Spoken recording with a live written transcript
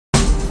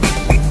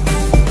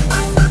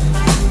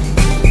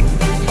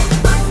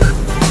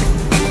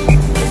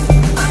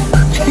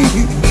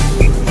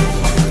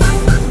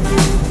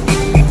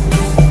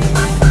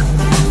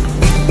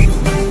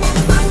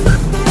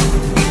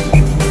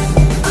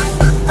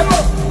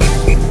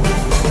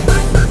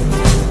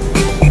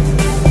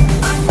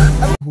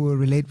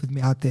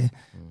out there,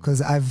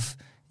 because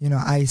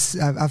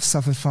I've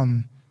suffered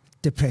from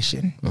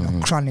depression,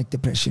 chronic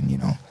depression.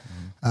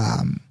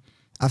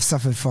 I've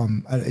suffered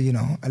from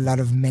a lot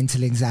of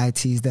mental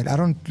anxieties that I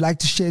don't like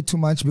to share too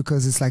much,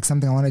 because it's like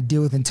something I want to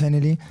deal with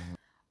internally.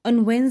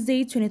 On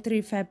Wednesday,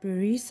 23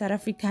 February, South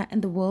Africa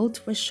and the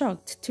world were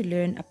shocked to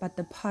learn about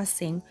the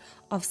passing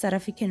of South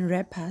African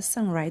rapper,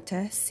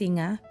 songwriter,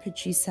 singer,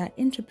 producer,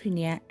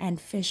 entrepreneur, and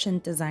fashion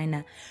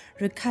designer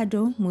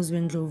Ricardo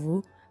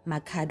Muzwendlovu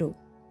Makhado.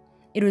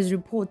 It was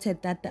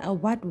reported that the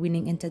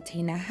award-winning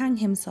entertainer hung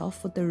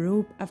himself with a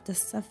rope after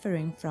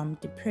suffering from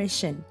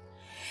depression.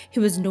 He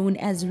was known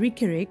as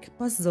Riky,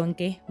 Boss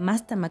Zonke,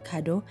 Master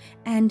Makhado,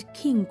 and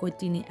King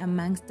Kotini,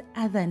 amongst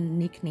other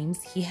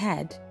nicknames he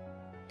had.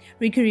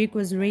 Riky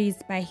was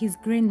raised by his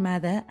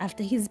grandmother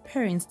after his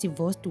parents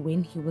divorced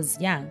when he was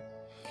young.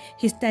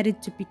 He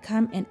studied to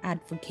become an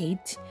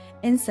advocate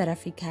in South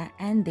Africa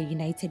and the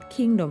United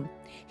Kingdom.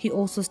 He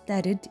also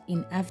studied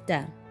in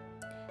AFDA.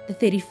 The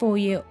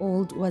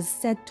 34-year-old was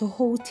set to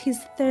host his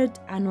third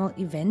annual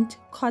event,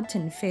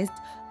 Cotton Fest,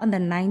 on the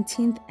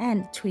 19th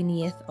and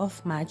 20th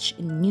of March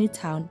in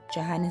Newtown,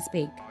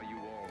 Johannesburg.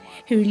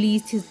 He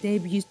released his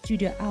debut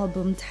studio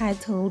album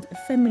titled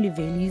Family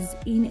Values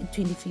in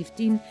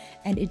 2015,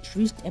 and it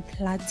reached a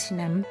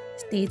platinum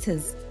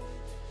status.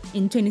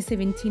 In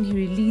 2017, he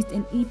released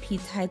an EP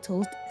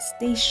titled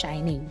Stay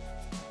Shining.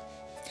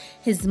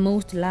 His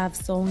most loved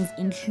songs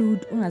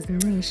include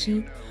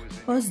Ungazimcishi,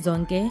 Boss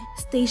Zonke,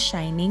 Stay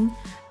Shining,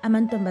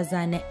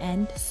 Amantombazane,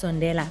 and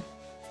Sondela.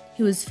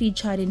 He was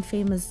featured in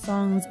famous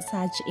songs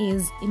such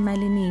as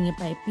Imaliningi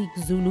by Big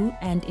Zulu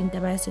and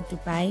Intabase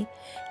Dubai,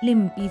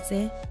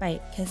 Limpitse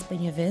by Casper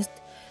Nyovest,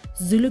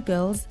 Zulu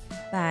Girls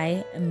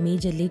by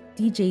Major League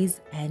DJs,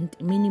 and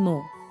many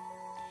more.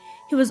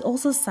 He was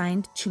also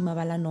signed to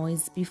Mabala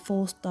Noise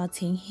before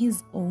starting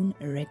his own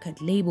record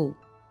label.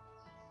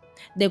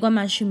 The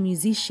Kwamashu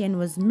musician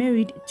was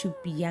married to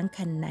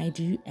Bianca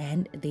Naidu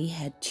and they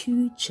had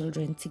 2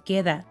 children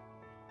together.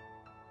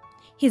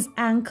 His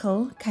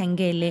uncle,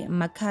 Kangele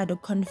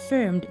Makhado,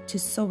 confirmed to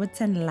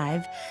Sowetan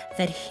Live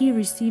that he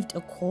received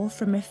a call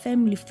from a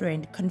family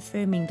friend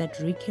confirming that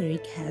Riky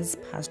has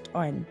passed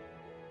on.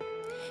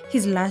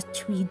 His last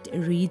tweet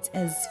reads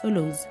as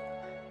follows: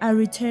 "I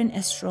return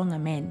a stronger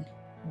man.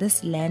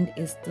 This land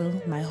is still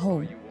my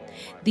home."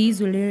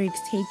 These were lyrics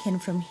taken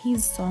from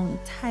his song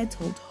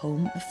titled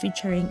Home,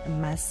 featuring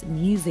Mass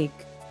Music.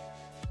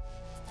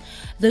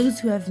 Those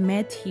who have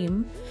met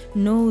him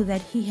know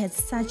that he had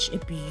such a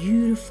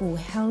beautiful,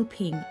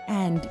 helping,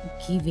 and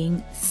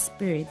giving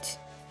spirit.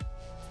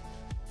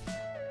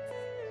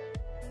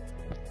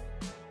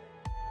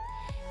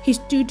 He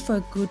stood for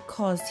a good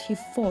cause. He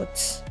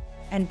fought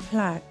and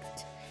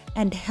plugged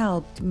and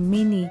helped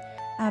many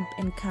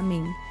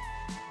up-and-coming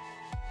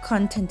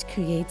content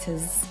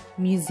creators,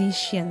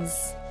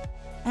 musicians,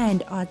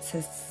 and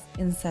artists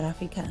in South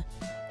Africa.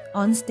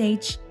 On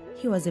stage,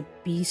 he was a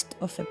beast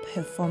of a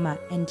performer,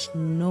 and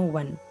no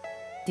one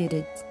did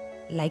it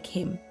like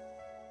him.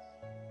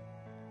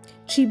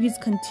 Tributes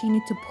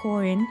continue to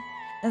pour in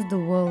as the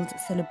world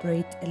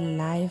celebrates a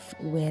life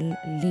well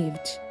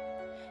lived.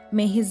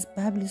 May his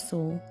bubbly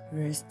soul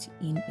rest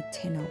in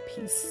eternal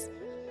peace.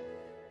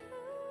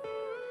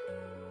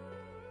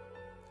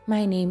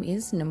 My name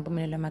is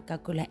Nompumelelo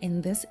Makakula,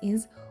 and this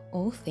is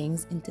All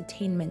Things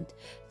Entertainment.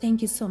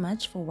 Thank you so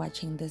much for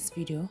watching this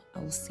video. I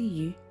will see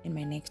you in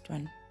my next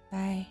one.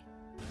 Bye.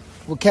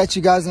 We'll catch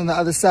you guys on the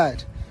other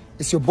side.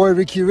 It's your boy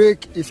Riky.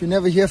 If you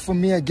never hear from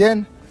me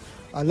again,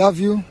 I love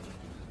you.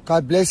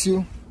 God bless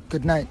you.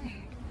 Good night.